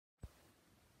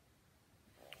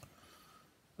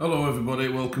Hello everybody,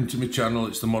 welcome to my channel.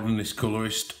 It's the Modernist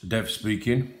Colourist, Dev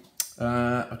speaking.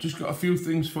 I've just got a few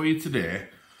things for you today.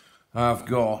 I've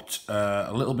got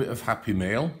a little bit of happy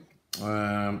mail.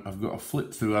 I've got a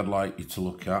flip through I'd like you to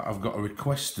look at. I've got a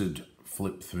requested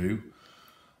flip through.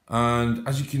 And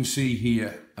as you can see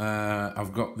here,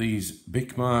 I've got these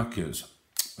Bic markers,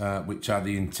 which are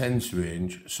the Intense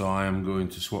range. So I am going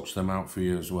to swatch them out for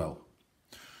you as well.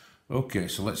 Okay,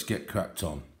 so let's get cracked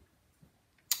on.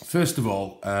 First of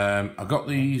all, I got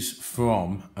these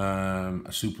from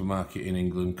a supermarket in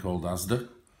England called Asda.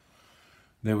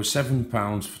 They were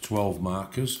 £7 for 12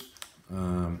 markers.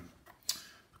 The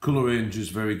colour range is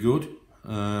very good,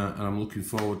 and I'm looking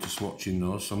forward to swatching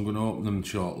those, so I'm going to open them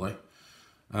shortly.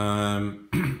 And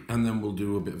then we'll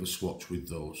do a bit of a swatch with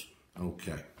those.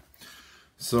 Okay,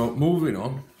 so moving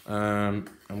on, I'm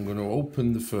going to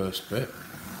open the first bit.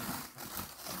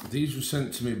 These were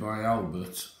sent to me by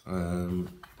Albert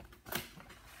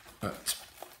at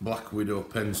Black Widow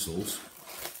Pencils.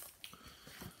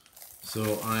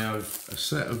 So I have a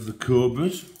set of the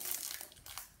Cobras,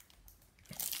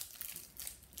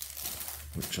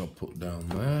 which I'll put down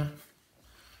there,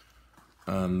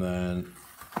 and then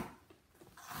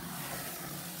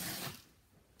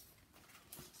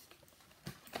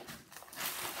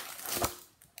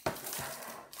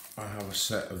I have a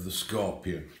set of the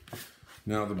Scorpion.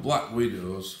 Now the Black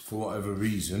Widows, for whatever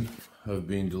reason, have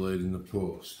been delayed in the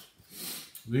post.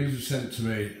 These were sent to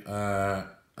me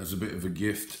as a bit of a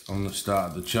gift on the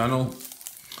start of the channel.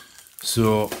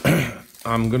 So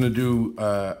I'm going to do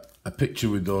a picture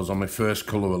with those on my first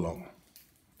colour along.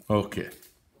 Okay.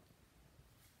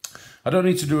 I don't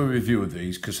need to do a review of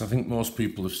these because I think most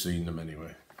people have seen them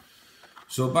anyway.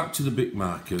 So back to the Bic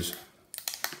markers.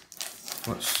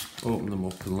 Let's open them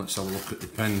up and let's have a look at the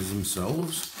pens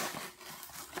themselves.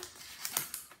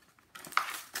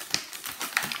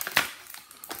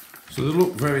 So they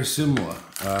look very similar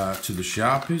to the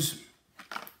Sharpies.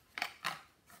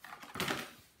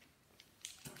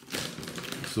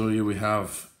 So here we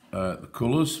have the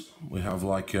colours. We have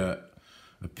like a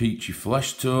peachy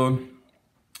flesh tone,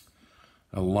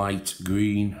 a light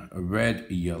green, a red,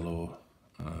 a yellow,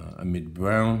 a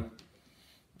mid-brown,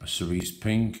 a cerise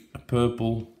pink, a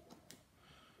purple,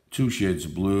 two shades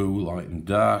of blue, light and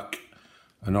dark,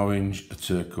 an orange, a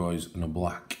turquoise and a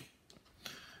black.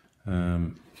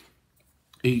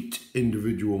 Each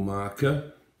individual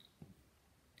marker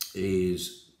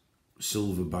is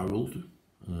silver barreled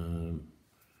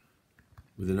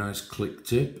with a nice click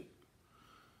tip,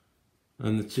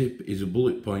 and the tip is a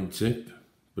bullet point tip,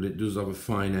 but it does have a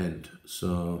fine end,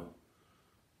 so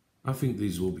I think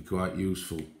these will be quite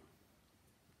useful.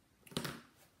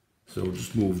 So we'll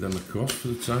just move them across for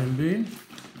the time being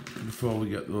before we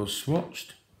get those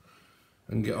swatched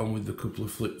and get on with the couple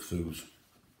of flip throughs.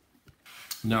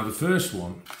 Now the first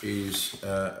one is,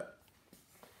 I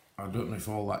don't know if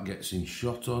all that gets in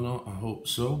shot or not, I hope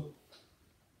so.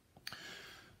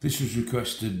 This was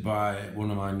requested by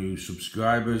one of my new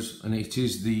subscribers, and it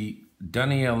is the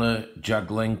Daniela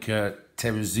Jaglenka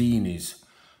Terrazini's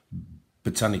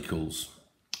Botanicals,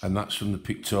 and that's from the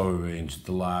Pictora range,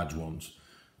 the large ones.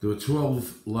 There were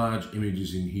 12 large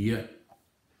images in here,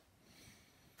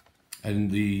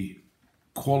 and the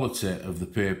quality of the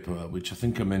paper, which I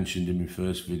think I mentioned in my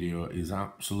first video, is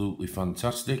absolutely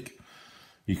fantastic.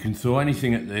 You can throw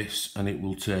anything at this and it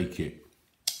will take it.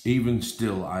 Even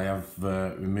still, I have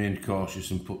remained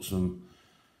cautious and put some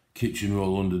kitchen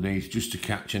roll underneath just to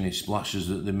catch any splashes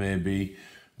that there may be,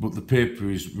 but the paper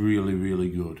is really, really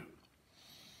good.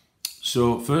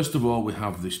 So first of all, we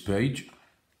have this page,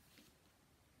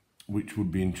 which would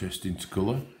be interesting to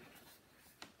colour.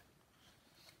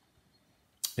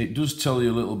 It does tell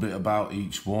you a little bit about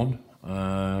each one.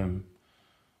 I'm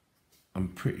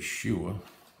pretty sure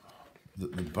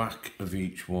that the back of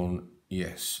each one,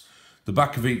 yes, the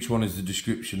back of each one is the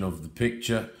description of the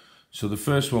picture. So the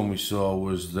first one we saw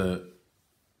was the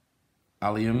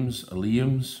alliums,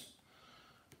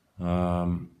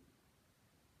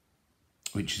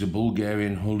 which is a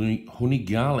Bulgarian honey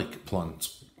garlic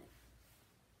plant.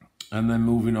 And then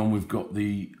moving on, we've got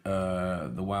the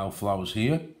wildflowers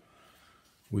here,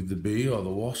 with the bee or the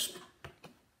wasp,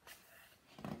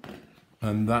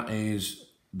 and that is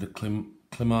the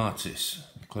clematis.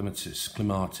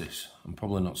 I'm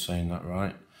probably not saying that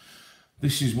right.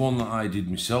 This is one that I did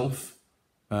myself.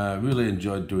 Really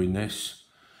enjoyed doing this.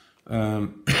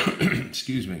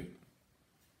 Excuse me.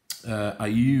 I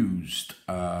used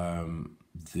a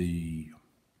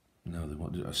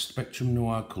Spectrum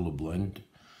Noir colour blend,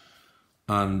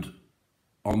 and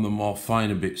on the more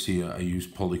finer bits here, I use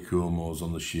polychromos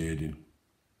on the shading.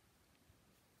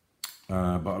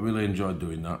 but I really enjoyed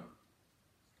doing that.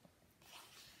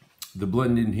 The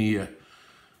blending here,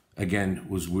 again,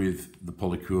 was with the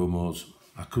polychromos.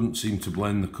 I couldn't seem to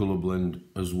blend the colour blend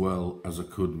as well as I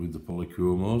could with the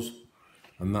polychromos.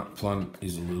 And that plant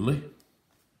is a lily.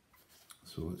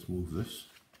 So let's move this.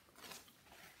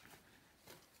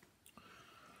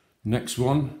 Next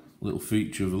one, little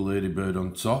feature of a ladybird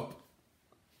on top.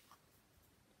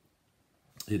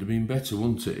 It'd have been better,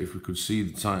 wouldn't it, if we could see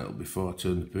the title before I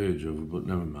turned the page over, but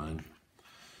never mind.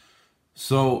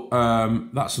 So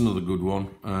that's another good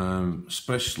one,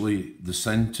 especially the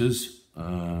centres.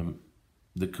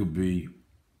 There could be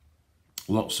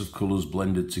lots of colours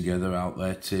blended together out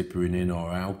there, tapering in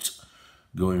or out,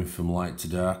 going from light to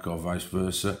dark or vice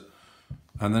versa.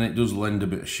 And then it does lend a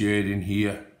bit of shading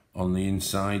here on the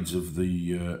insides of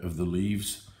the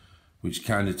leaves, which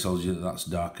kind of tells you that that's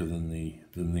darker than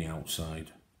the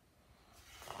outside.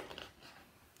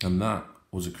 And that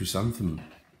was a chrysanthemum.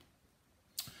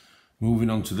 Moving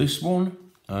on to this one,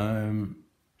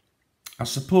 I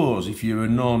suppose if you're a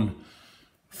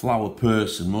non-flower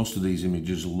person, most of these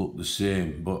images will look the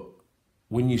same, but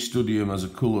when you study them as a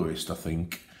colourist, I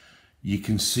think, you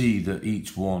can see that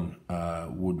each one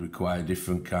would require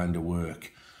different kind of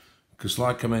work. Because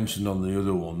like I mentioned on the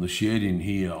other one, the shading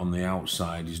here on the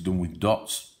outside is done with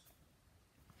dots.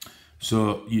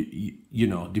 So, you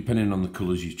know, depending on the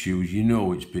colours you choose, you know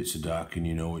which bits are dark and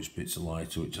you know which bits are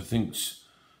lighter, which I think's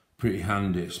pretty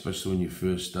handy, especially when you're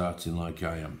first starting like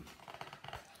I am.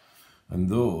 And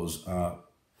those are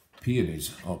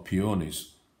peonies or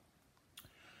peonies.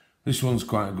 This one's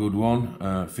quite a good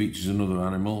one. Features another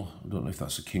animal. I don't know if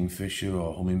that's a kingfisher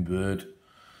or hummingbird.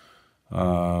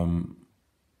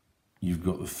 You've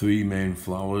got the three main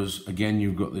flowers. Again,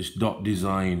 you've got this dot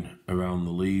design around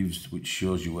the leaves, which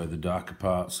shows you where the darker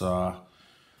parts are.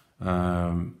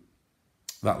 That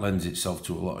lends itself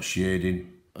to a lot of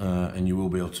shading, and you will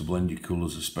be able to blend your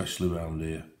colours, especially around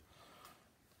here.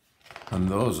 And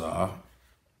those are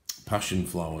passion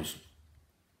flowers.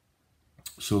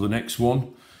 So the next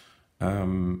one,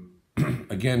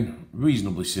 again,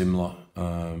 reasonably similar.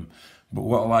 But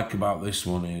what I like about this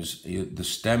one is the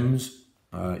stems.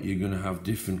 You're going to have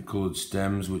different coloured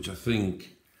stems, which I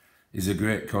think is a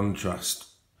great contrast.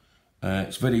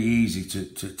 It's very easy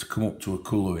to come up to a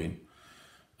colouring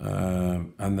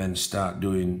and then start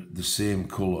doing the same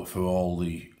colour for all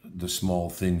the small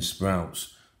thin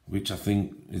sprouts, which I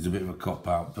think is a bit of a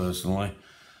cop-out personally.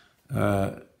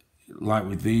 Like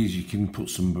with these, you can put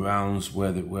some browns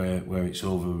where it's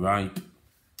overripe.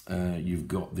 You've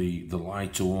got the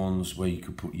lighter ones where you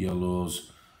could put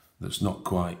yellows that's not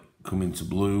quite come into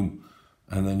bloom,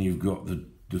 and then you've got the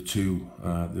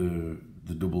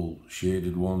double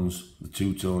shaded ones, the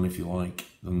two-tone if you like,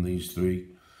 than these three.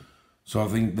 So I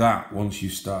think that once you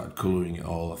started colouring it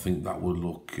all, I think that would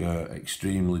look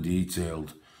extremely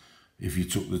detailed if you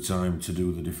took the time to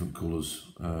do the different colours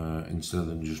instead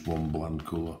than just one bland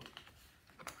colour.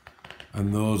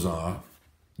 And those are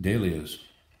dahlias.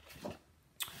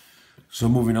 So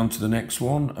moving on to the next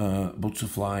one,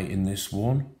 butterfly in this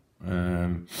one.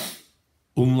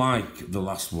 Unlike the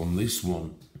last one, this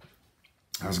one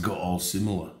has got all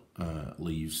similar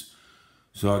leaves.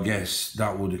 So I guess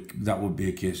that would be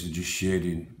a case of just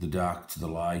shading the dark to the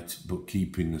light, but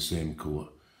keeping the same colour.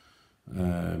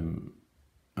 And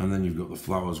then you've got the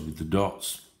flowers with the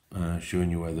dots,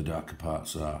 showing you where the darker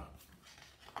parts are.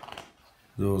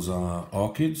 Those are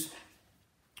orchids.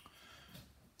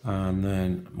 And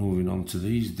then moving on to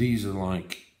these are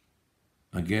like,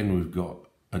 again, we've got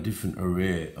a different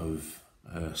array of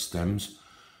stems.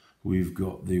 We've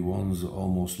got the ones that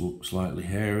almost look slightly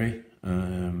hairy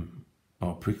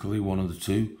or prickly, one of the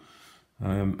two,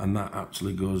 and that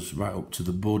actually goes right up to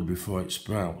the bud before it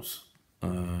sprouts,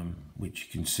 which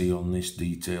you can see on this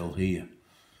detail here.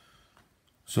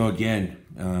 So again,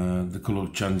 the colour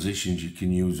transitions you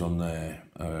can use on there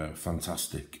are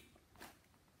fantastic.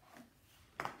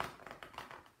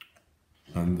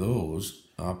 And those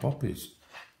are poppies.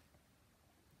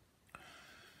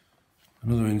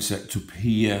 Another insect up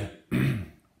here.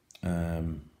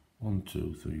 1,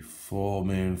 2, 3, 4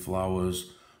 main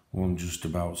flowers, one just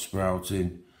about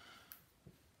sprouting.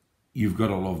 You've got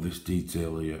to love this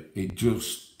detail here. It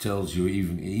just tells you, it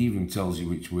even tells you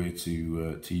which way to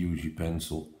use your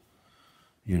pencil.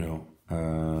 You know,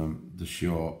 the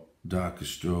short, darker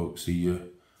strokes here,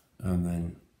 and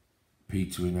then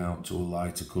petering out to a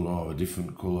lighter colour or a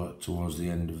different colour towards the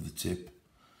end of the tip.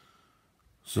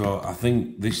 So I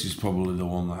think this is probably the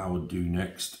one that I would do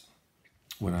next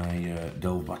when I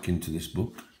delve back into this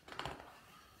book.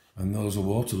 And those are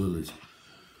water lilies.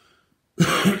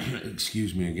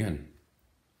 Excuse me again.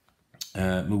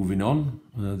 Moving on,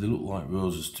 they look like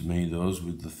roses to me, those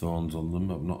with the thorns on them.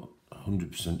 I'm not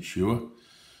 100% sure.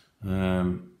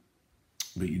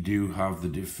 But you do have the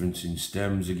difference in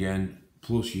stems again,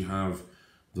 plus you have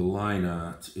the line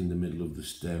art in the middle of the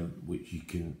stem, which you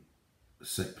can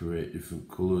separate different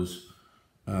colours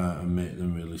and make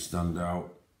them really stand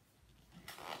out.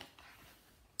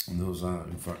 And those are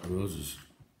in fact roses.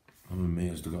 I'm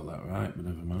amazed I got that right, but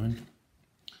never mind.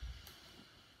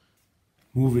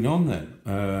 Moving on then,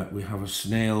 we have a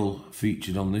snail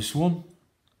featured on this one.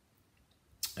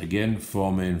 Again,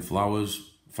 4 main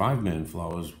flowers, 5 main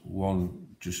flowers,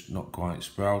 one just not quite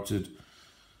sprouted.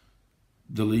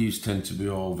 The leaves tend to be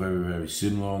all very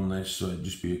similar on this, so it'd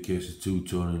just be a case of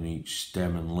two-tone in each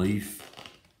stem and leaf.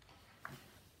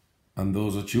 And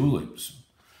those are tulips.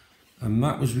 And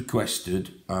that was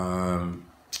requested, and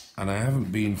I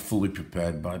haven't been fully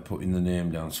prepared by putting the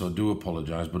name down, so I do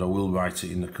apologise, but I will write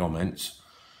it in the comments.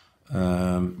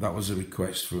 That was a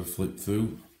request for a flip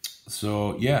through.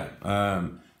 So yeah,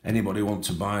 anybody want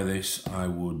to buy this, I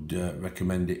would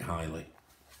recommend it highly.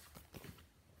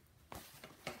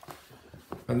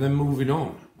 And then moving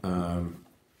on,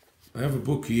 I have a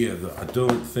book here that I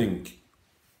don't think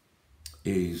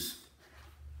is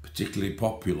particularly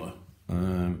popular.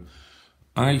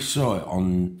 I saw it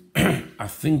on, I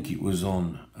think it was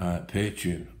on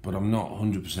Patreon, but I'm not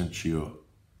 100% sure,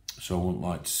 so I wouldn't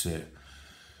like to say.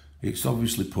 It's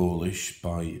obviously Polish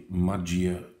by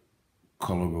Magia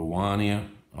Kolowania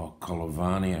or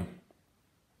Kolowania.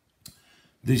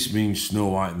 This means Snow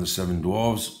White and the Seven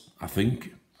Dwarfs, I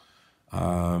think.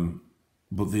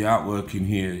 But the artwork in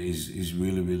here is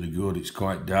really good. It's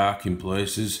quite dark in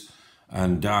places,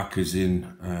 and dark as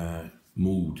in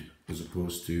mood as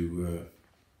opposed to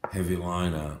heavy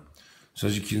line art. So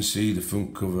as you can see, the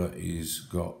front cover is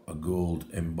got a gold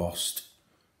embossed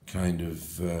kind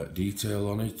of detail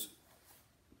on it.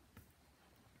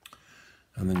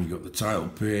 And then you've got the title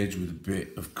page with a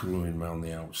bit of colouring around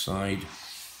the outside.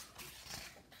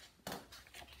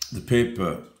 The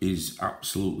paper is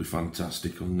absolutely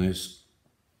fantastic on this.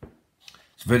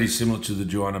 It's very similar to the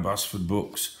Joanna Basford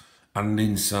books and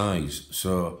in size,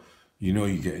 so you know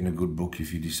you're getting a good book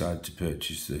if you decide to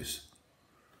purchase this.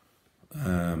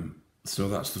 So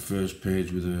that's the first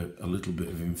page with a little bit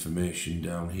of information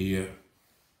down here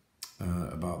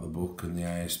about the book and the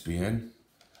ISBN.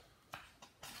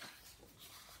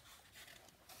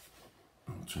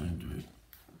 I'll try and do it.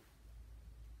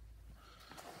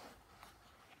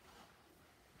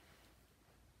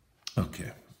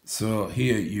 Okay, so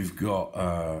here you've got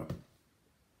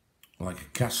like a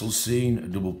castle scene, a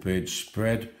double page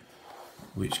spread,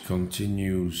 which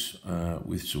continues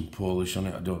with some Polish on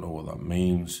it. I don't know what that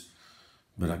means,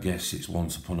 but I guess it's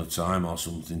once upon a time or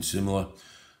something similar.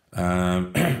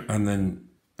 And then,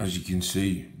 as you can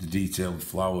see, the detailed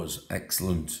flowers,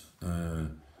 excellent,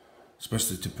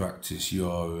 especially to practice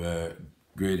your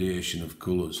gradation of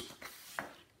colours.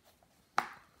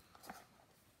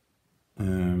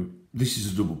 This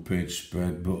is a double page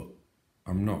spread, but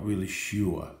I'm not really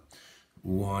sure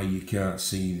why you can't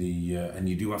see the, and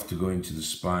you do have to go into the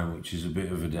spine, which is a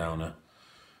bit of a downer,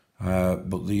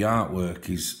 but the artwork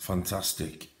is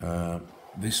fantastic.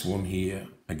 This one here,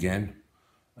 again,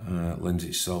 lends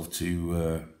itself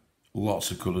to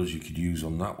lots of colours you could use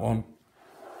on that one.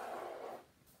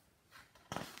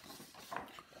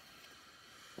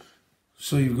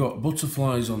 So you've got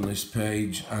butterflies on this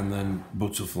page and then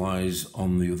butterflies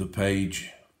on the other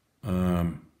page.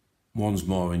 One's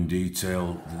more in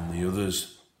detail than the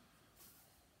others.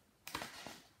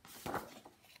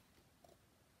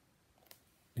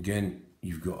 Again,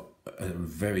 you've got a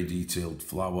very detailed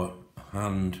flower, a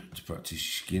hand to practice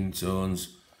skin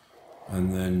tones,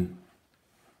 and then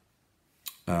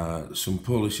some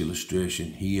Polish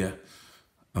illustration here.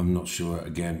 I'm not sure,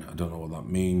 again, I don't know what that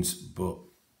means, but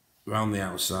around the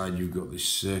outside you've got this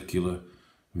circular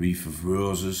wreath of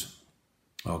roses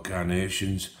or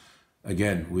carnations,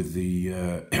 again with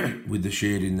the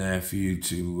shading there for you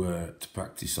to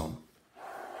practice on.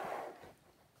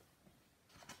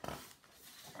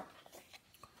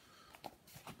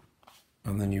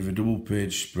 And then you have a double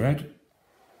page spread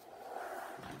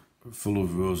full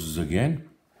of roses again.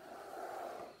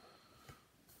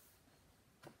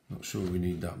 Not sure we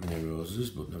need that many roses,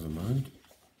 but never mind.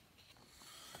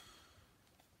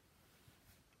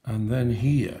 And then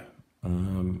here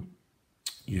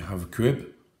you have a crib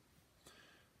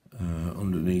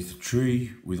underneath a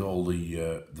tree with all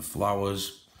the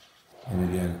flowers, and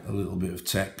again a little bit of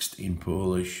text in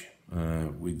Polish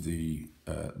with the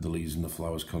leaves and the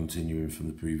flowers continuing from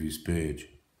the previous page.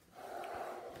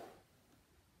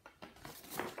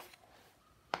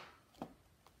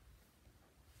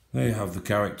 There you have the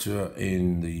character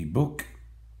in the book.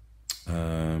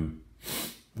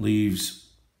 Leaves,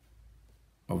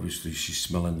 obviously she's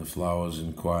smelling the flowers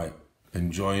and quite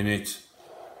enjoying it.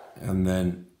 And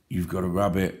then you've got a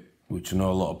rabbit, which I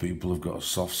know a lot of people have got a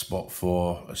soft spot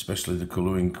for, especially the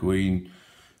colouring queen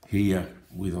here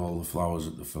with all the flowers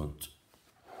at the front.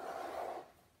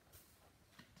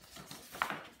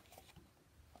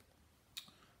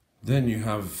 Then you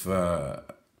have a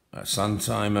sand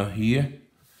timer here.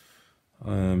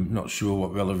 Not sure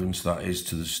what relevance that is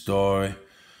to the story,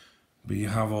 but you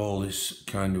have all this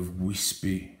kind of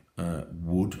wispy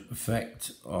wood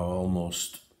effect, or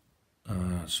almost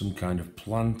some kind of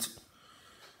plant,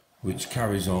 which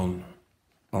carries on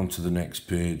onto the next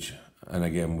page, and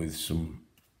again with some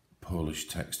Polish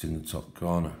text in the top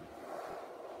corner.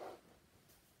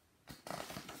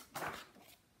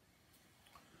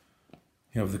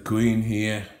 You have the Queen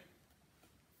here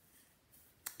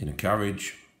in a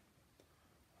carriage.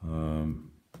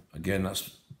 Again, that's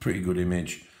a pretty good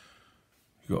image.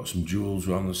 You've got some jewels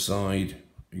around the side,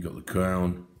 you've got the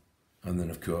crown, and then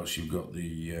of course you've got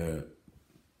the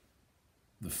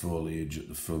foliage at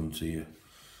the front here.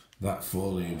 That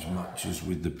foliage matches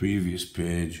with the previous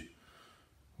page,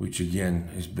 which again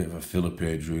is a bit of a filler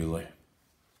page really.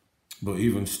 But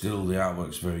even still, the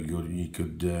artwork's very good, and you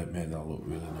could make that look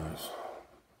really nice.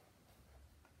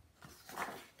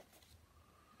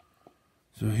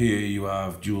 So here you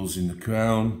have jewels in the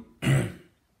crown.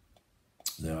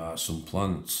 There are some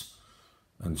plants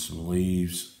and some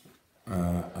leaves,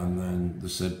 and then the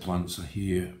said plants are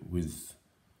here with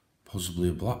possibly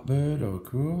a blackbird or a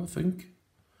crow, I think.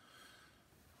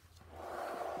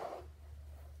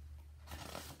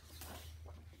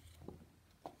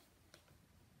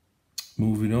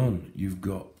 Moving on, you've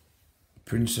got a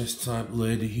princess type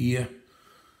lady here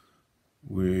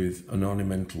with an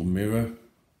ornamental mirror.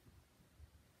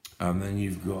 And then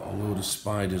you've got a load of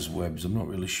spiders' webs. I'm not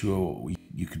really sure what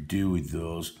you could do with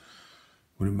those,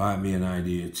 but it might be an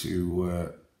idea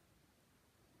to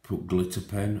put glitter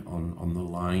pen on the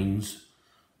lines,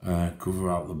 cover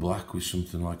out the black with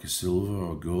something like a silver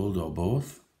or gold or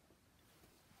both.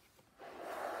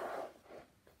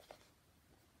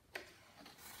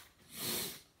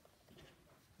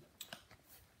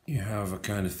 You have a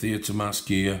kind of theatre mask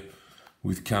here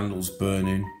with candles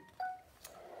burning.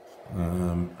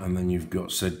 And then you've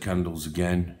got said candles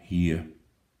again here,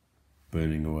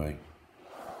 burning away.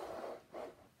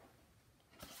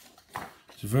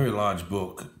 It's a very large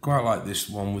book, quite like this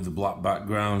one with the black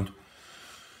background.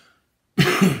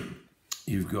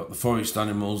 You've got the forest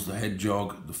animals, the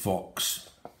hedgehog, the fox,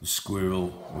 the squirrel,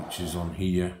 which is on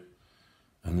here,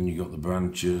 and then you've got the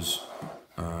branches,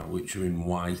 which are in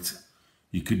white.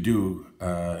 You could do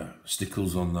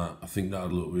stickles on that. I think that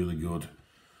would look really good.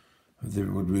 They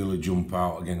would really jump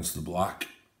out against the black.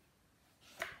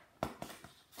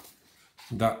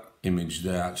 That image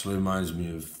there actually reminds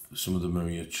me of some of the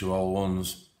Maria Chowal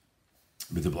ones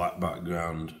with the black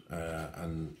background,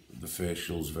 and the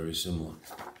facials very similar.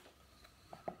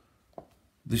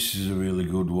 This is a really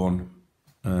good one.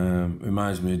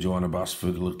 Reminds me of Joanna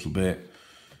Basford a little bit.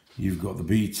 You've got the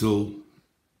beetle,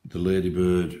 the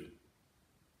ladybird,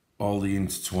 all the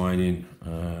intertwining.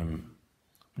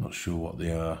 Not sure what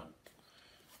they are.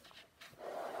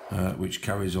 Which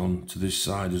carries on to this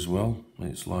side as well.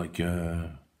 It's like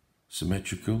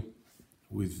symmetrical,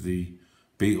 with the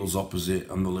beetles opposite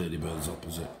and the ladybirds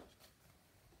opposite.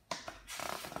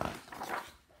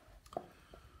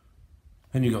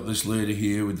 And you got this lady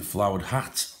here with the flowered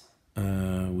hat,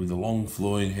 with the long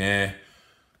flowing hair,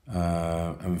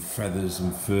 and feathers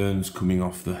and ferns coming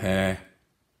off the hair.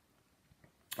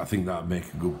 I think that'd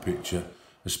make a good picture,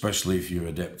 especially if you're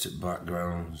adept at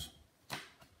backgrounds.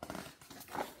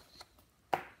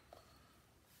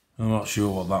 I'm not sure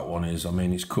what that one is. I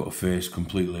mean, it's cut her face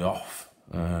completely off.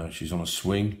 She's on a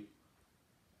swing.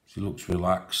 She looks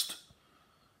relaxed.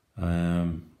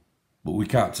 But we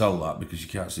can't tell that because you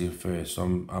can't see her face. So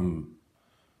I'm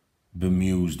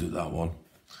bemused at that one.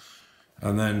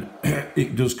 And then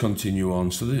it does continue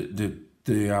on. So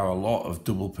there are a lot of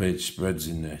double page spreads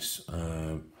in this,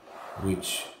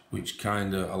 which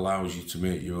kind of allows you to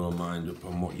make your own mind up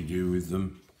on what you do with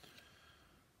them.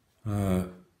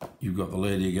 You've got the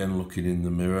lady again looking in the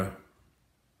mirror.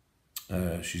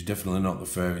 She's definitely not the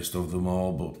fairest of them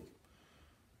all, but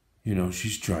you know,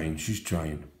 she's trying.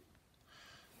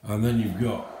 And then you've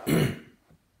got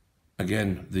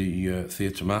again the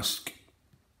theatre mask.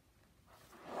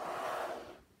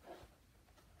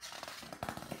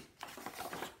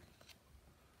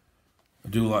 I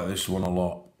do like this one a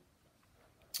lot.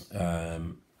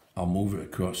 I'll move it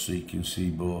across so you can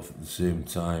see both at the same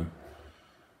time.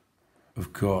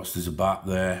 Of course, there's a bat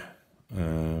there,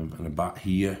 and a bat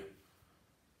here,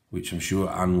 which I'm sure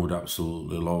Anne would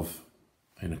absolutely love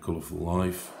in A Colourful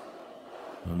Life.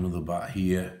 Another bat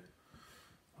here,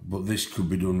 but this could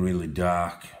be done really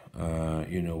dark,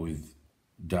 you know, with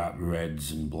dark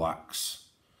reds and blacks,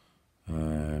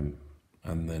 and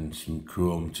then some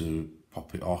chrome to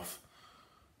pop it off.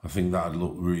 I think that'd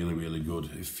look really, really good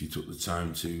if you took the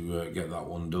time to get that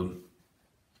one done.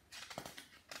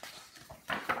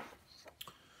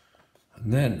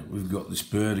 And then we've got this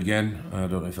bird again. I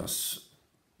don't know if that's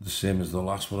the same as the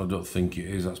last one. I don't think it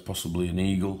is. That's possibly an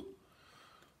eagle.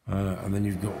 And then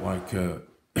you've got like a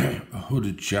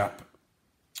hooded chap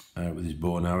with his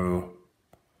bow and arrow.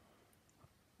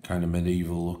 Kind of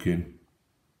medieval looking.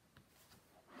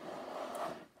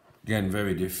 Again,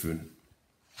 very different.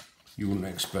 You wouldn't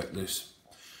expect this.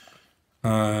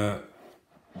 That's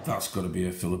got to be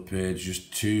a filler page.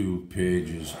 Just 2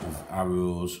 pages of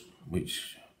arrows,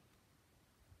 which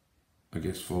I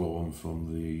guess follow on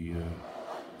from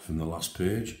the last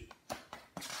page.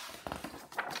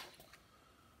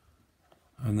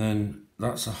 And then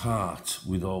that's a heart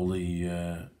with all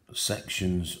the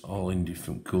sections all in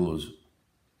different colours.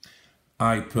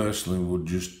 I personally would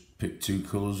just pick 2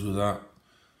 colours with that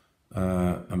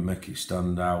and make it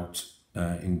stand out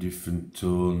in different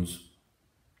tones,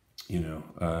 you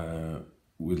know,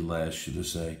 with layers, should I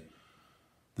say.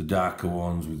 The darker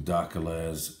ones with darker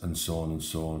layers and so on and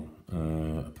so on.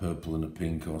 A purple and a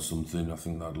pink or something, I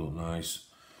think that'd look nice.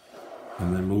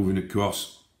 And then moving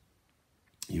across,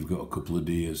 you've got a couple of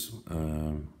deers.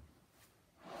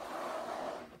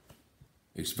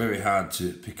 It's very hard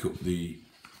to pick up the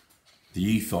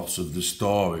ethos of the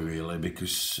story, really,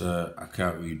 because I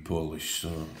can't read Polish,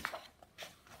 so.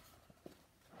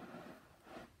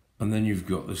 And then you've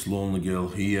got this lonely girl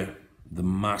here, the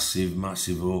massive,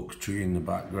 massive oak tree in the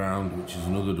background, which is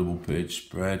another double page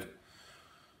spread.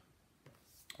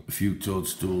 A few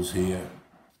toadstools here,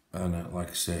 and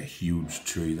like I say, a huge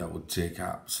tree. That would take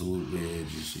absolutely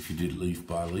ages if you did leaf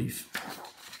by leaf.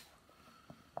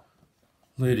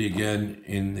 Lady again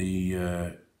in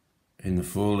the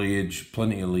foliage,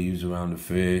 plenty of leaves around her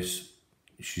face.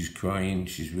 She's crying,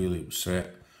 she's really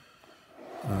upset.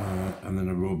 And then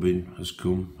a robin has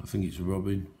come, I think it's a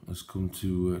robin, has come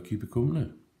to keep her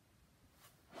company.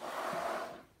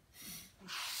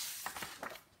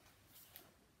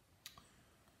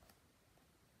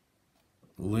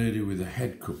 A lady with her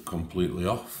head cut completely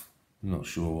off. I'm not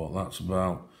sure what that's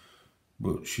about,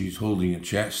 but she's holding a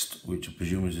chest, which I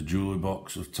presume is a jewellery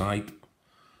box of type.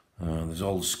 There's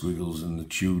all the squiggles and the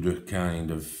Tudor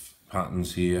kind of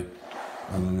patterns here.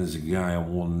 And then there's a guy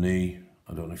on one knee.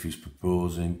 I don't know if he's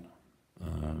proposing.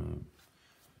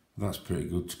 That's pretty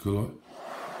good to colour.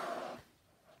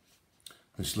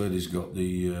 This lady's got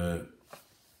the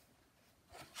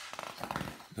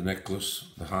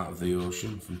necklace, the Heart of the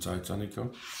Ocean from Titanic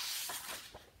on.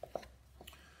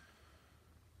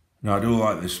 Now I do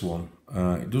like this one.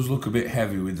 It does look a bit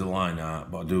heavy with the line art,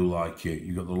 but I do like it.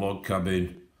 You've got the log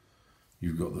cabin,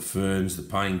 you've got the ferns, the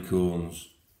pine cones,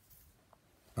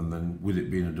 and then with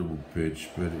it being a double page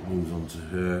spread, it moves on to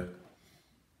her.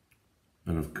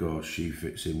 And of course she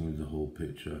fits in with the whole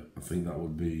picture. I think that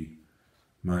would be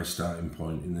my starting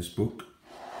point in this book.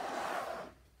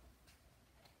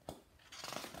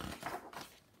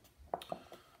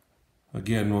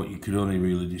 Again, what you could only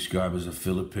really describe as a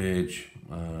filler page.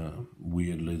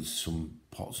 Weirdly, some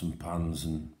pots and pans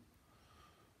and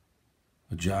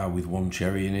a jar with 1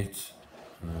 cherry in it.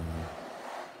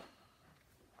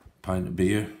 Pint of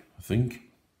beer, I think.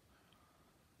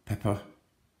 Pepper,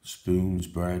 spoons,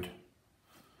 bread.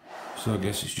 So I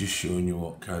guess it's just showing you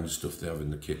what kind of stuff they have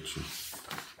in the kitchen.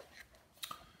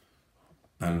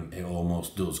 And it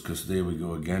almost does, because there we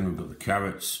go again. We've got the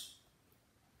carrots,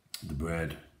 the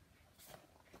bread.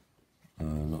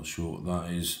 Not sure what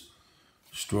that is.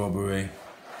 Strawberry.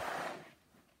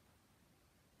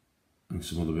 And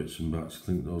some other bits and bats. I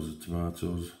think those are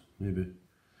tomatoes, maybe.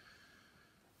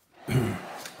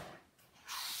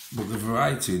 But the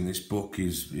variety in this book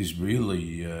is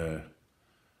really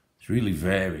it's really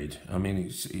varied. I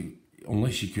mean,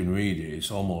 unless you can read it,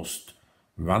 it's almost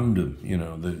random. You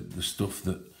know, the stuff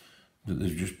that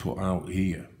they've just put out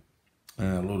here.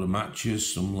 A load of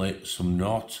matches, some lit, some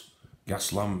not.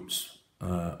 Gas lamps,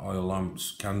 oil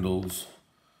lamps, candles.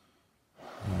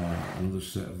 Another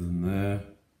set of them there,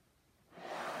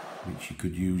 which you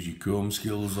could use your comb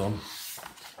skills on.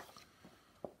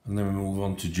 And then we move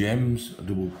on to gems, a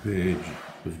double page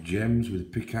of gems with a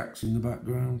pickaxe in the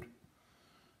background.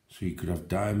 So you could have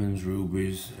diamonds,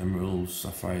 rubies, emeralds,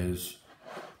 sapphires,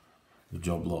 the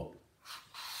job lot.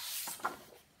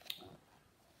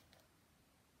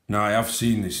 Now I have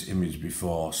seen this image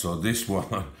before, so this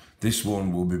one, this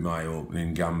one will be my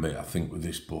opening gambit, I think, with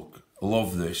this book. I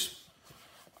love this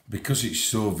because it's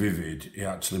so vivid. It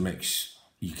actually makes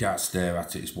you can't stare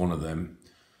at it. It's one of them.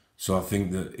 So I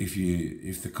think that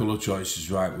if the colour choice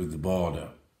is right with the border,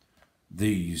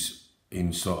 these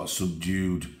in sort of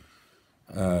subdued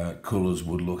colours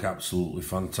would look absolutely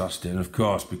fantastic. And of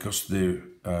course, because they're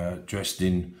dressed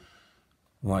in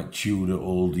like Tudor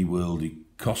oldie worldy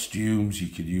costumes, you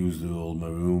could use the old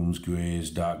maroons, greys,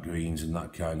 dark greens and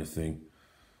that kind of thing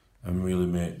and really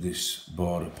make this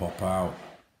border pop out.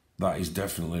 That is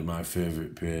definitely my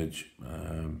favourite page,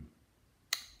 and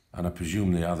I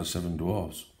presume they are the Seven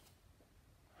Dwarfs,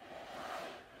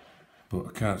 but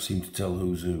I can't seem to tell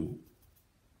who's who.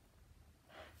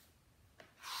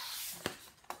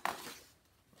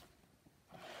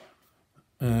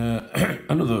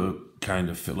 Another kind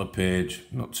of filler page,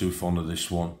 not too fond of this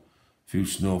one. A few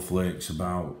snowflakes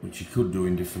about, which you could do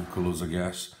in different colours, I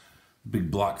guess.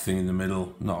 Big black thing in the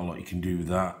middle, not a lot you can do with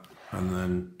that. And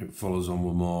then it follows on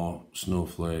with more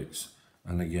snowflakes.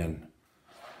 And again,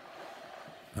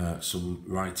 some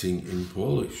writing in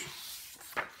Polish.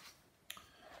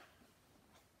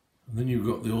 And then you've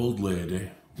got the old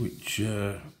lady, which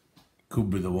could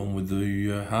be the one with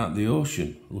the heart of the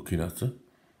ocean, looking at her.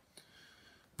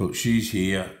 But she's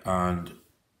here, and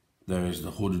there is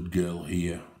the hooded girl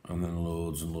here, and then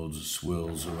loads and loads of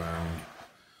swirls around.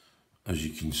 As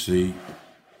you can see,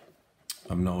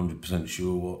 I'm not 100%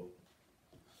 sure what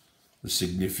the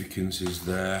significance is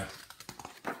there.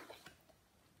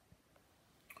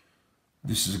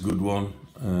 This is a good one.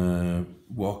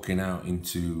 Walking out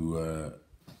into,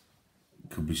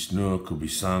 could be snow, could be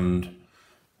sand,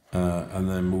 and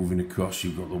then moving across,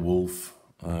 you've got the wolf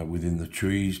within the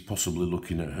trees, possibly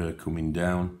looking at her coming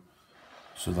down.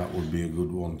 So that would be a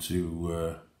good one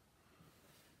to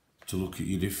look at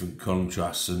your different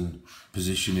contrasts and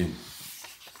positioning.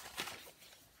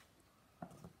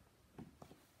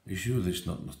 You sure this is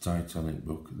not the Titanic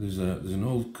book? There's an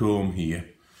old comb here,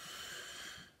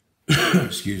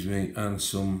 excuse me, and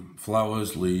some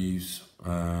flowers, leaves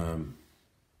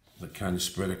that kind of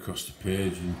spread across the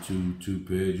page in two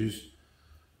pages.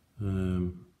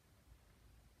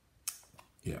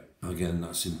 Yeah, again,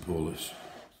 that's in Polish.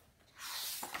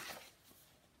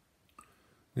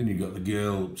 Then you've got the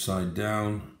girl upside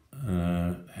down,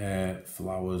 hair,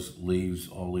 flowers, leaves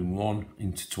all in one,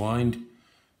 intertwined.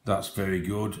 That's very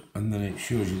good. And then it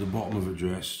shows you the bottom of a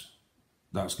dress.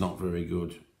 That's not very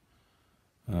good.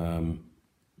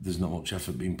 There's not much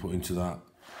effort being put into that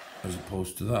as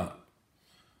opposed to that.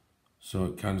 So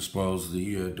it kind of spoils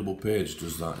the double page,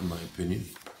 does that, in my opinion.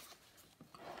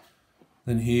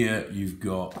 Then here you've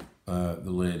got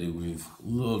the lady with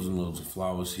loads and loads of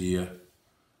flowers here.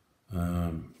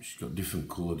 She's got different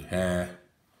coloured hair,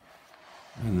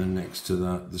 and then next to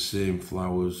that the same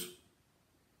flowers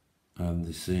and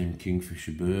the same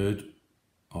kingfisher bird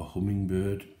or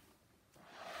hummingbird.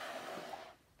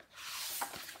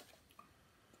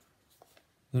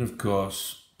 Then of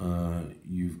course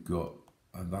you've got,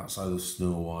 that's either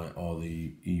Snow White or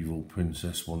the evil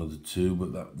princess, one of the two,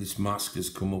 but this mask has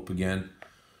come up again,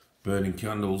 burning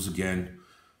candles again.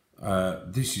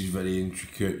 This is very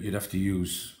intricate. You'd have to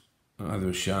use either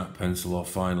a sharp pencil or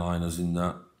fine liners in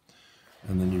that.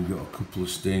 And then you've got a couple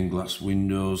of stained glass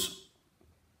windows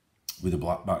with a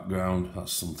black background.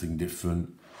 That's something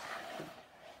different.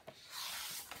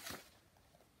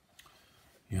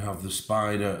 You have the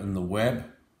spider and the web,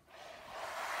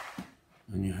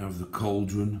 and you have the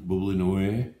cauldron bubbling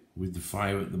away with the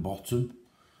fire at the bottom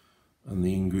and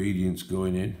the ingredients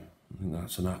going in. I think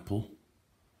that's an apple.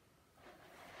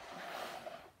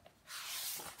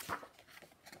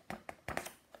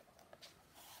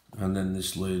 And then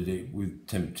this lady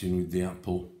tempting with the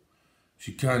apple.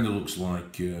 She kind of looks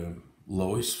like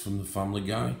Lois from the Family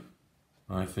Guy,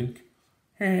 I think.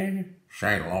 Say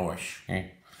Lois.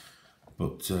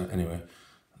 But anyway,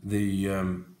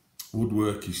 the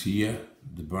woodwork is here,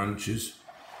 the branches.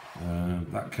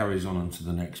 That carries on onto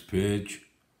the next page.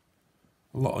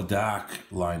 A lot of dark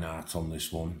line art on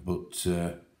this one, but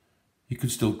you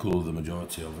could still colour the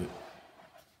majority of it.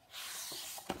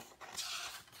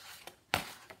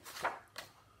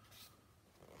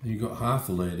 You've got half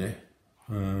a lady,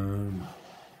 who's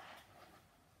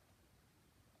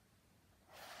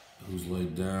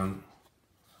laid down.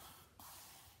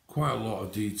 Quite a lot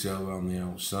of detail around the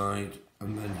outside,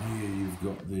 and then here you've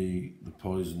got the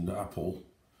poisoned apple,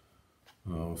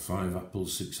 5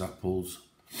 apples, 6 apples,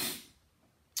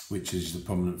 which is the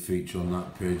prominent feature on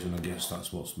that page, and I guess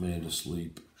that's what's made her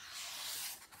sleep.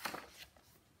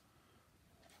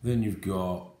 Then you've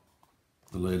got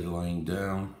the lady lying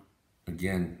down.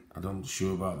 Again, I'm not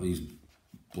sure about these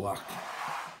black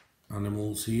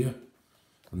animals here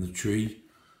and the tree.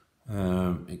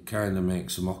 It kind of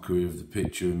makes a mockery of the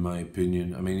picture, in my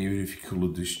opinion. I mean, even if you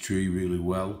coloured this tree really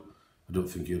well, I don't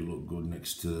think it'll look good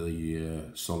next to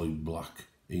the solid black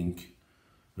ink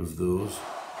of those.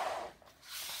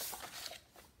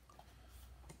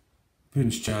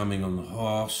 Prince Charming on the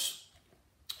horse.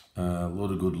 A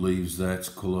lot of good leaves there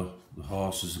to colour. The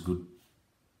horse is a good,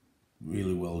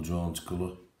 really well drawn to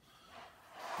colour.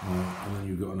 And then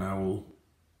you've got an owl.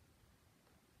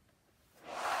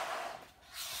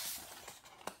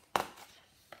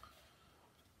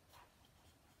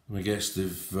 And I guess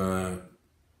they've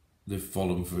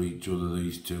fallen for each other,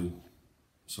 these two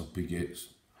soppy gits.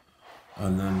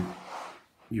 And then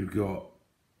you've got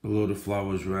a load of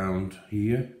flowers round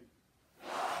here.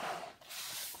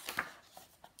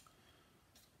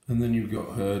 And then you've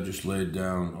got her just laid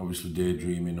down, obviously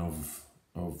daydreaming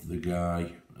of the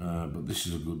guy. But this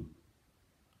is a good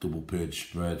double page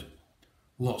spread.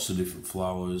 Lots of different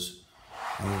flowers.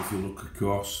 And if you look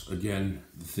across, again,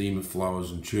 the theme of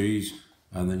flowers and trees.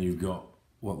 And then you've got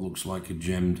what looks like a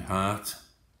gemmed heart,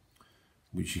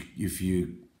 which if you're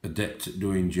adept at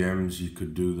doing gems, you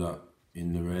could do that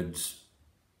in the reds,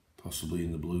 possibly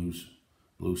in the blues,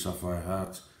 blue sapphire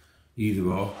heart, either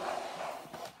or.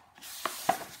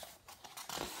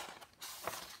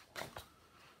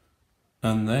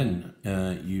 And then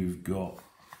you've got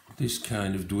this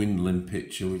kind of dwindling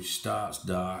picture which starts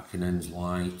dark and ends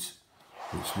light,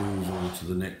 which moves on to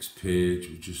the next page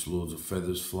with just loads of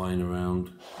feathers flying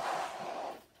around.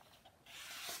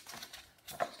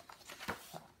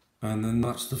 And then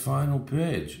that's the final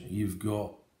page. You've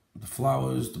got the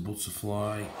flowers, the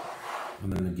butterfly,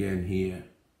 and then again here,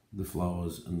 the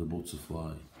flowers and the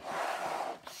butterfly.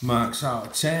 Marks out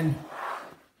of 10.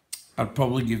 I'd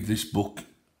probably give this book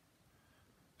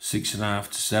 6.5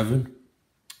 to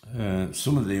 7.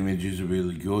 Some of the images are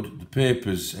really good. The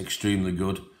paper's extremely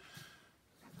good.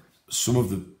 Some of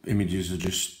the images are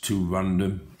just too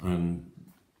random, and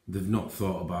they've not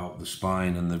thought about the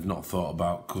spine, and they've not thought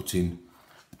about cutting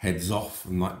heads off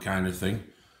and that kind of thing.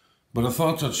 But I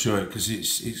thought I'd show it because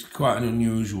it's quite an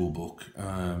unusual book,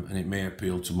 and it may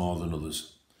appeal to more than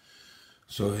others.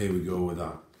 So here we go with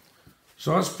that.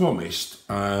 So as promised,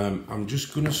 I'm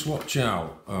just going to swatch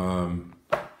out.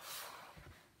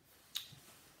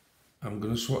 I'm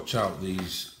going to swatch out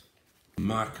these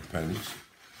marker pens,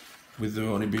 with there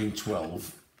only being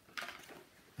 12.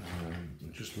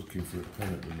 I'm just looking for a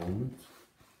pen at the moment.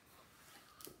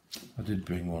 I did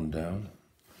bring one down.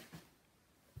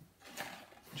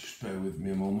 Just bear with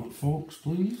me a moment, folks,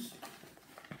 please.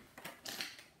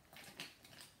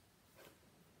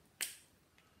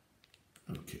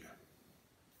 Okay.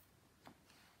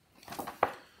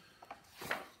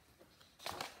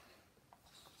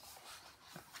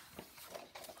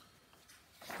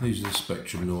 These are the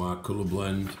Spectrum Noir colour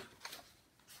blend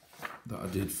that I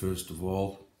did first of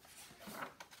all.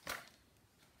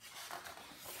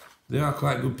 They are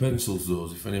quite good pencils,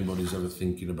 those, if anybody's ever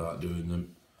thinking about doing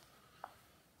them.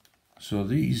 So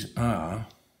these are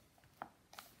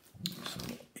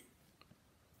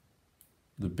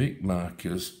the Bic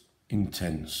Markers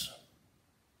Intense.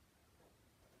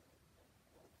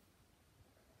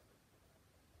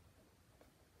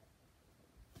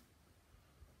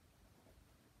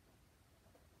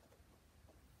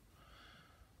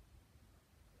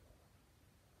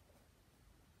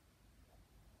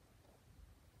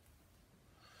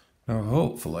 Now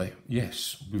hopefully,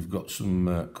 yes, we've got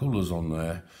some colours on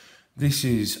there. This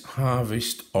is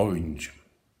Harvest Orange.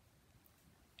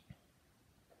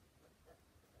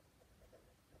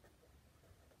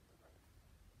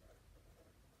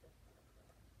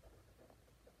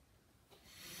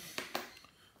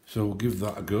 So we'll give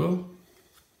that a go.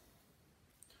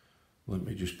 Let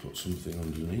me just put something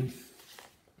underneath.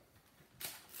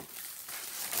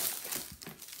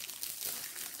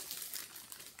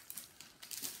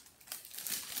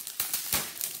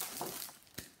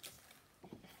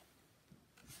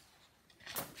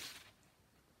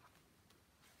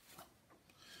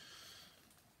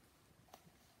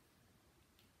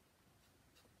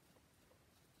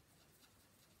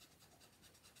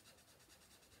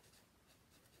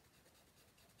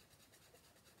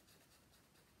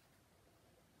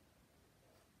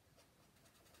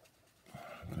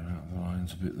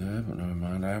 A bit there, but never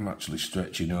mind. I am actually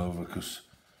stretching over because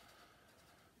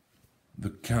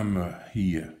the camera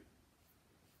here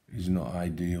is not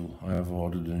ideal. I have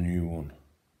ordered a new one.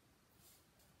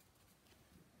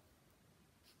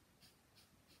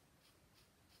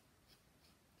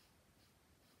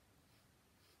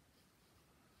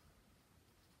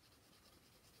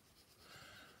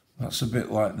 That's a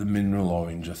bit like the mineral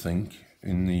orange, I think,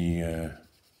 in the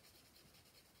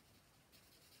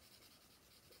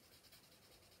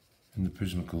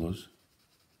Prismacolors.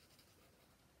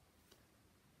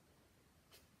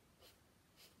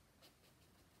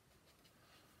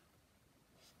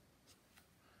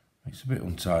 It's a bit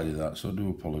untidy, that, so I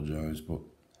do apologise, but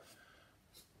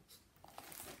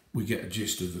we get a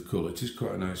gist of the colour. It is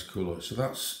quite a nice colour. So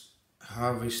that's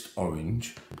Harvest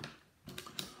Orange,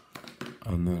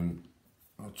 and then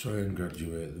I'll try and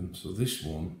graduate them. So this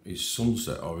one is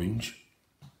Sunset Orange.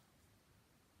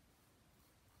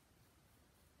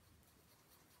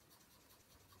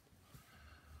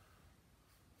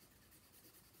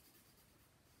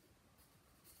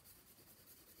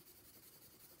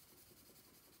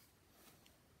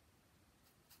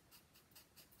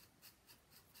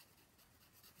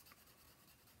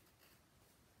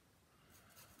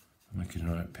 I'm making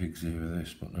right pigs here with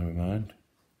this, but never mind.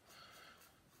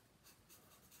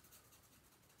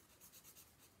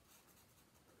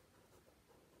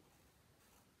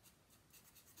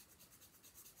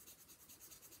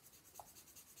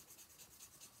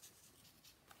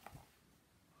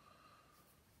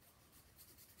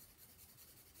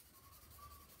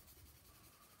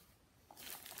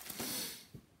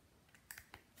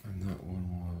 And that one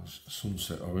was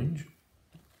Sunset Orange.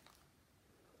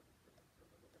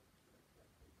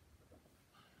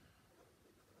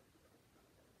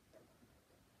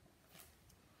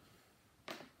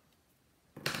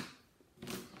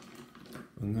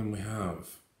 And then we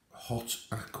have Hot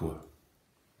Aqua.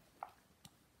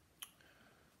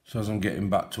 So as I'm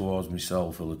getting back towards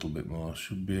myself a little bit more, I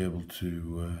should be able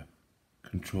to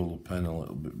control the pen a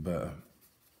little bit better.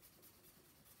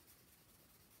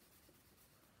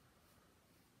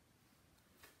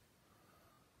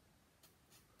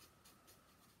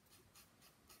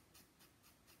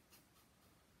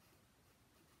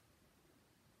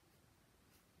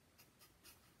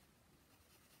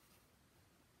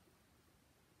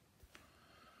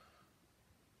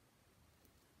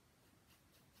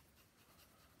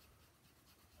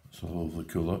 It's a lovely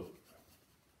colour.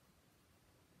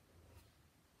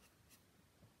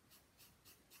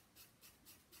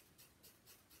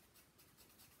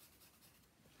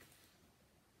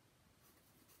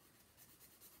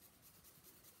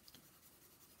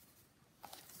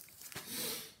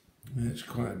 It's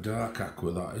quite a dark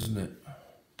aqua, that, isn't it?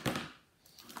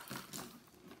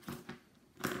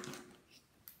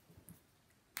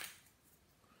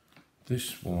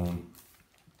 This one,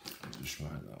 I'll just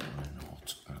write that one in,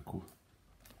 Hot Aqua.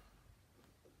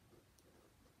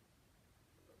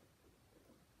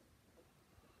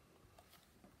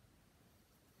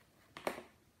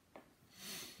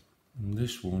 And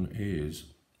this one is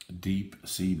Deep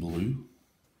Sea Blue.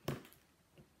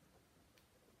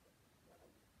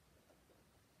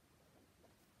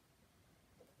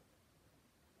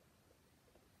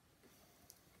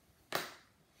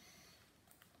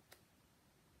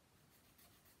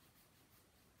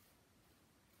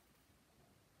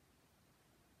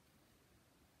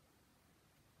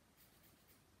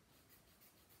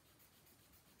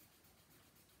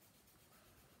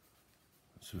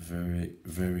 It's a very,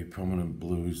 very prominent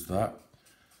blue, is that.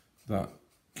 That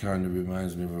kind of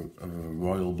reminds me of a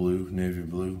royal blue, navy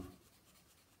blue.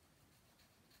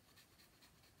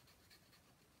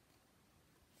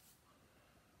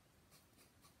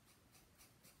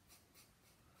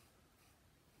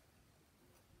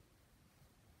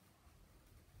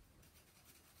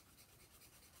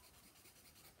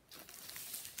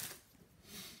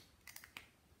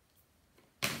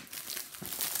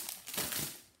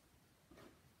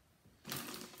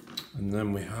 And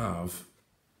then we have,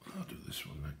 I'll do this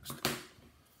one next.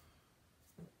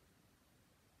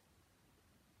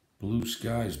 Blue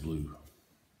Skies Blue.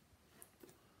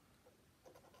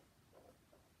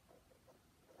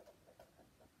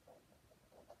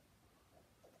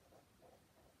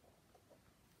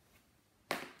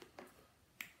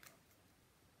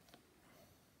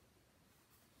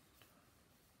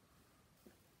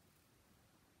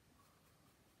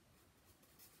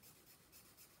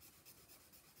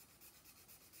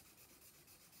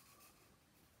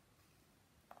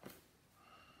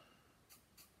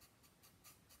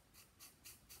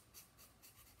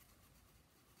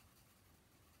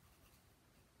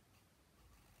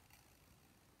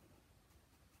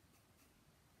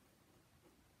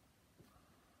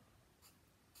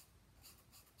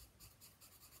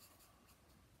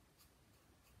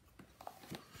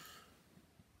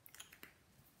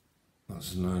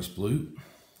 That's a nice blue.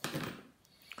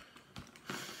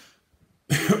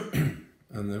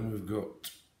 And then we've got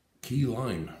Key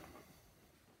Lime.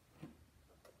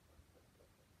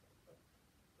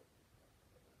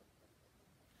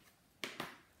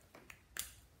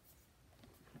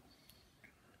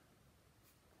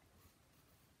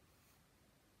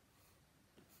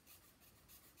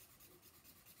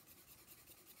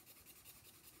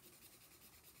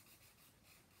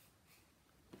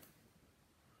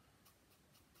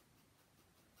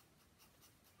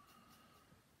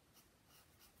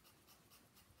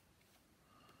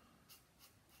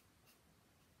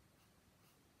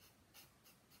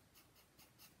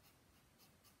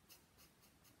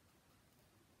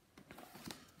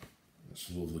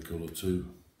 That's a lovely colour too.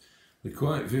 They're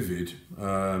quite vivid.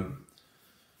 The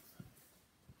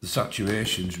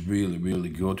saturation's really, really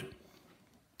good.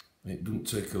 It doesn't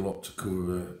take a lot to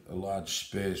cover a large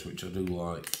space, which I do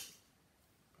like.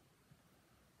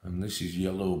 And this is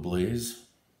Yellow Blaze.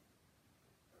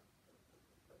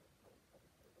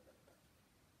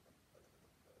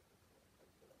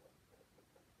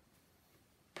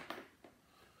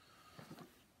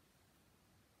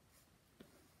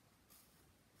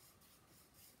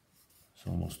 It's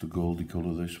almost a goldy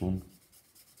colour, this one.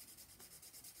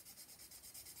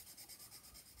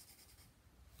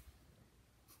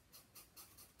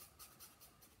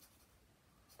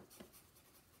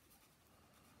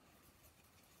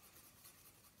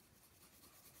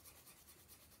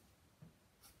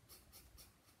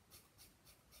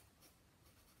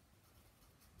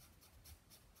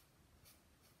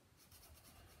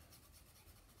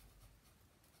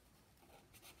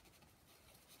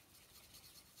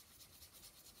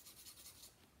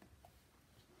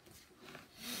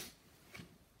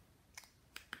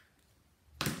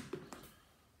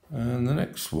 And the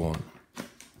next one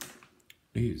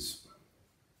is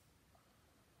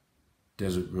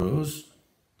Desert Rose.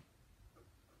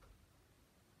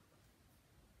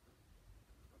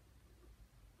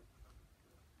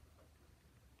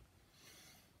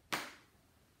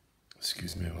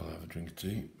 Excuse me while I have a drink of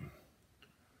tea.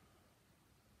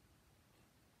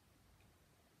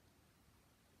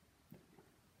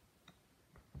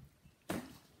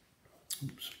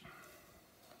 Oops.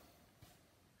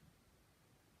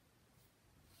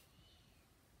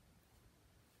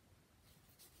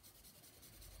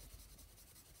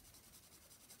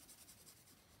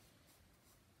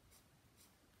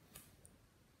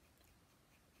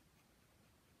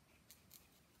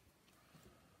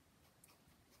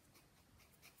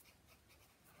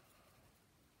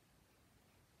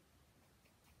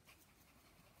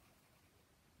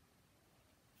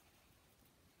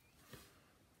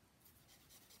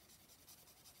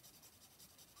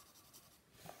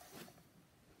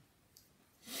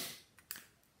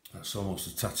 That's almost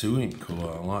a tattooing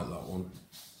colour, I like that one.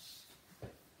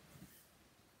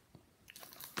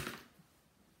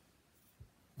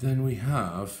 Then we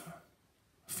have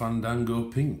Fandango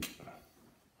Pink.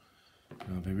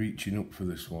 I'll be reaching up for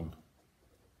this one.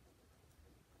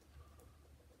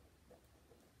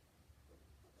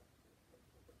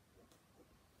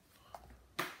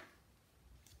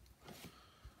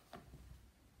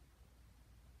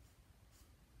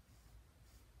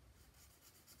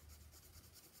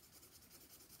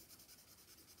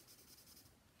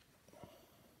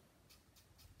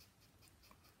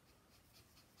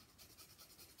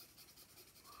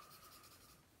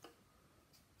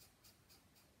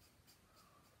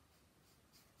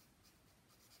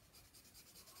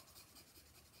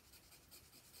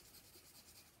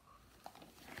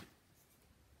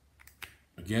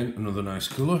 Again, another nice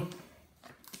colour.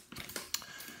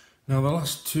 Now the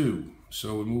last two,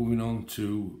 so we're moving on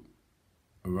to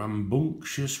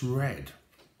Rambunctious Red.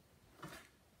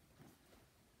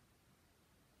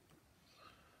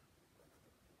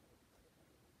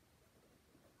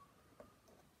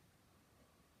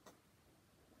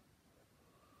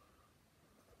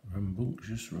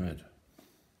 Rambunctious Red.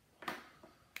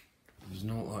 There's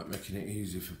not like making it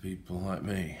easy for people like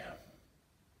me.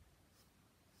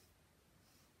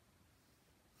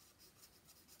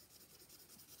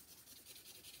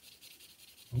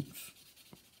 Oops.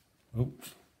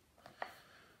 Oops.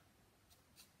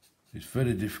 It's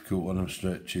very difficult when I'm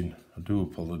stretching. I do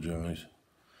apologise.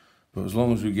 But as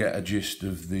long as we get a gist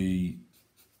of the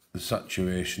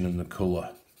saturation and the colour,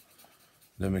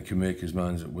 then we can make his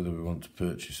minds up whether we want to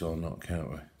purchase or not,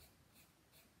 can't we?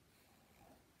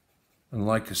 And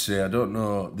like I say, I don't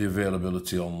know the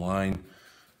availability online.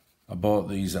 I bought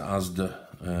these at Asda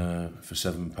for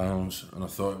 £7 and I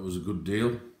thought it was a good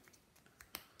deal.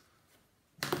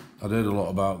 I'd heard a lot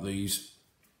about these,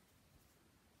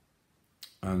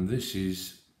 and this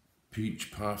is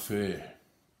Peach Parfait.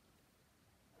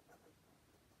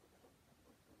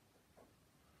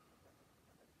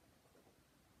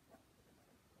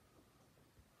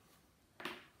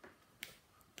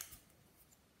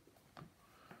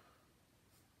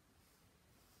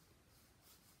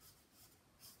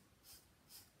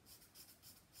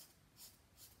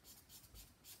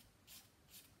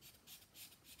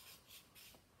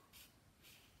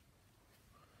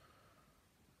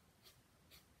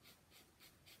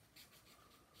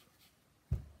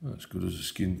 That's good as a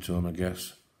skin tone, I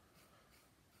guess.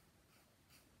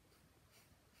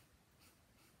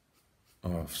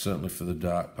 Oh, certainly for the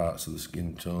dark parts of the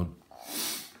skin tone.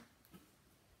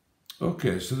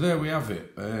 Okay, so there we have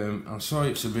it. I'm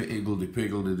sorry it's a bit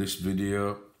higgledy-piggledy, this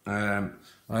video. I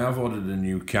have ordered a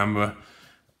new camera.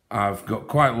 I've got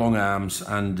quite long arms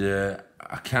and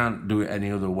I can't do it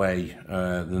any other way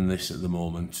than this at the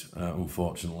moment,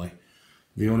 unfortunately.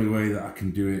 The only way that I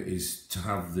can do it is to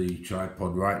have the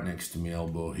tripod right next to my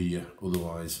elbow here.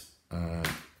 Otherwise,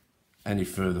 any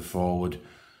further forward,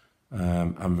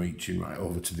 I'm reaching right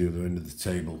over to the other end of the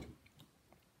table.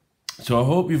 So I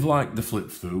hope you've liked the flip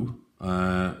throughs.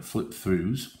 I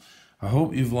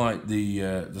hope you've liked the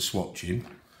swatching,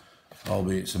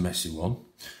 albeit it's a messy one.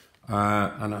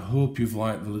 And I hope you've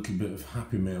liked the little bit of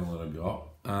happy mail that I got.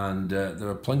 And there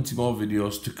are plenty more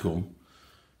videos to come.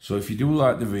 So if you do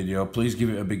like the video, please give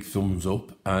it a big thumbs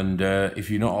up. And if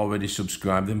you're not already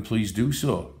subscribed, then please do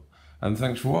so. And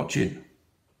thanks for watching.